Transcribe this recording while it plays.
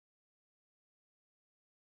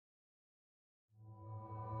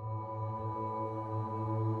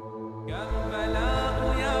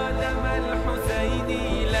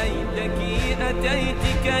أتيت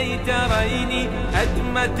كي تريني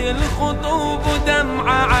أدمت الخطوب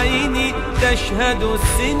دمع عيني تشهد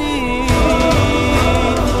السنين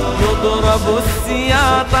يضرب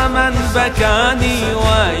السياط من بكاني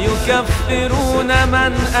ويكفرون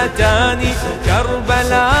من أتاني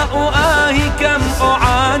كربلاء كم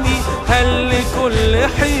أعاني هل لكل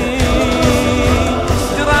حين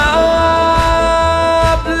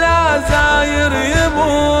تراب لا زاير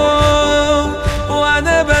يموت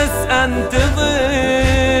وأنا بس أنتظر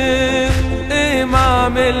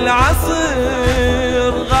إمام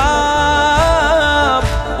العصر غاب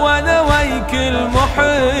وأنا ويك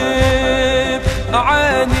المحب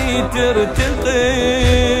عيني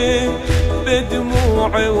ترتقي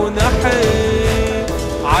بدموعي ونحب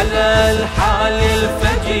على الحال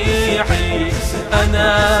الفجيع أنا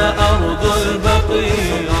أرض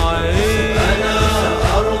البقيع أنا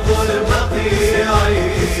أرض البقيع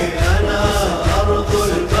أنا أرض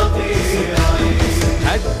البقيع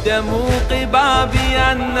هدموا قبابي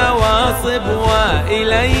النواصب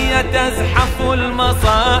وإلي تزحف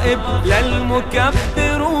المصائب لا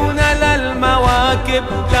المكبرون لا المواكب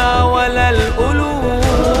لا ولا الألوف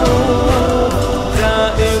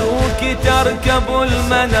زائروك تركب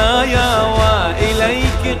المنايا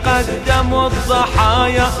وإليك قدموا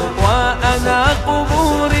الضحايا وأنا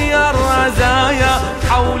قبوري الرزايا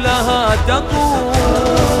حولها تطوف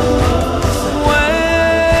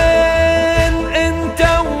وين انت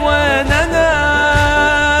وين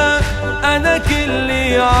أنا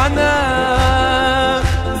كلي أنا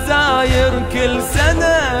زاير كل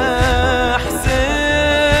سنة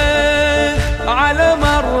حسين على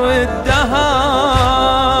مر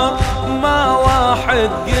الدهر ما واحد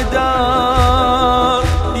قدر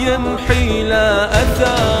يمحي له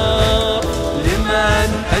أثر لمن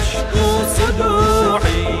أشكو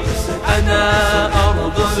صدوعي أنا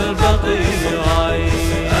أرض البقيع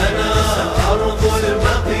أنا أرض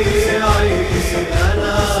البقيع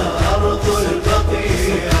أنا أرض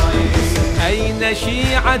البقيع أين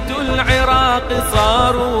شيعة العراق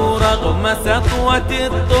صاروا رغم سطوة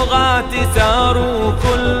الطغاة ساروا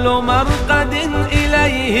كل مرقد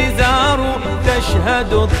إليه زاروا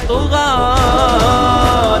تشهد الطغاة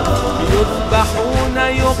يذبحون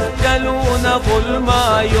يقتلون ظلما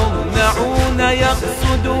يمنعون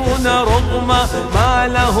يقصدون رغما ما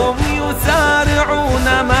لهم يسارعون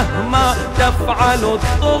مهما تفعل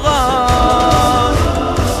الطغاة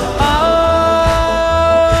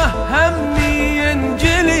همي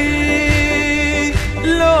ينجلي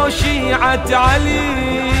لو شيعة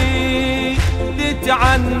علي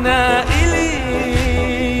تتعنى إلي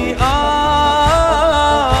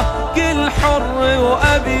كل حر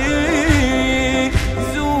وأبي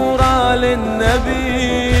زورا للنبي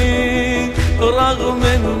رغم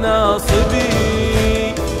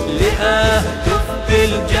الناصبي لأهتف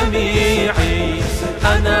بالجميع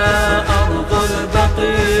أنا أرض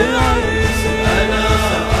البقيع أنا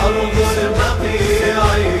أرض البقيع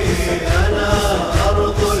أنا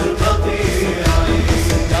أرض البقيع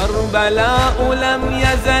كربلاء لم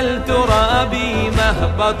يزل ترابي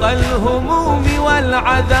مهبط الهموم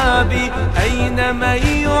والعذاب أين من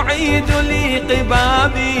يعيد لي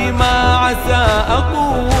قبابي ما عسى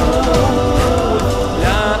أقول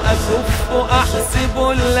لا أكف أحسب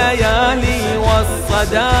الليالي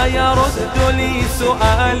والصدى يرد لي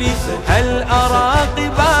سؤالي هل أرى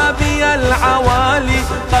قبابي العوالي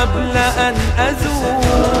قبل أن أزول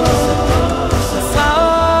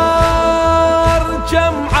صار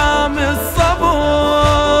كم عام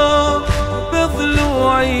الصبر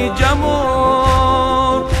بضلوعي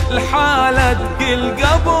جمور الحالة كل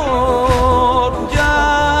قبور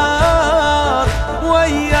جار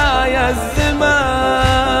وياي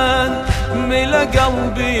الزمان ملا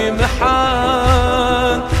قلبي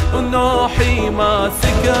محان ونوحي ما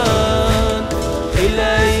سكن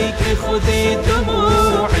إليك خذي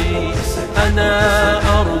دموعي أنا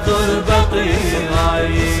أرض البقيع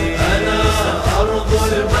أنا أرض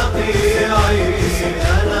البقيع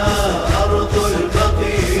أنا أرض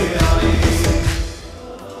البقيع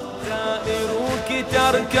زائروك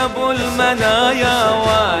تركب المنايا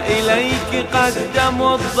وإليك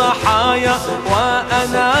قدموا الضحايا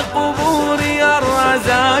وأنا قبوري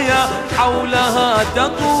الرزايا حولها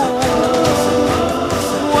تطوف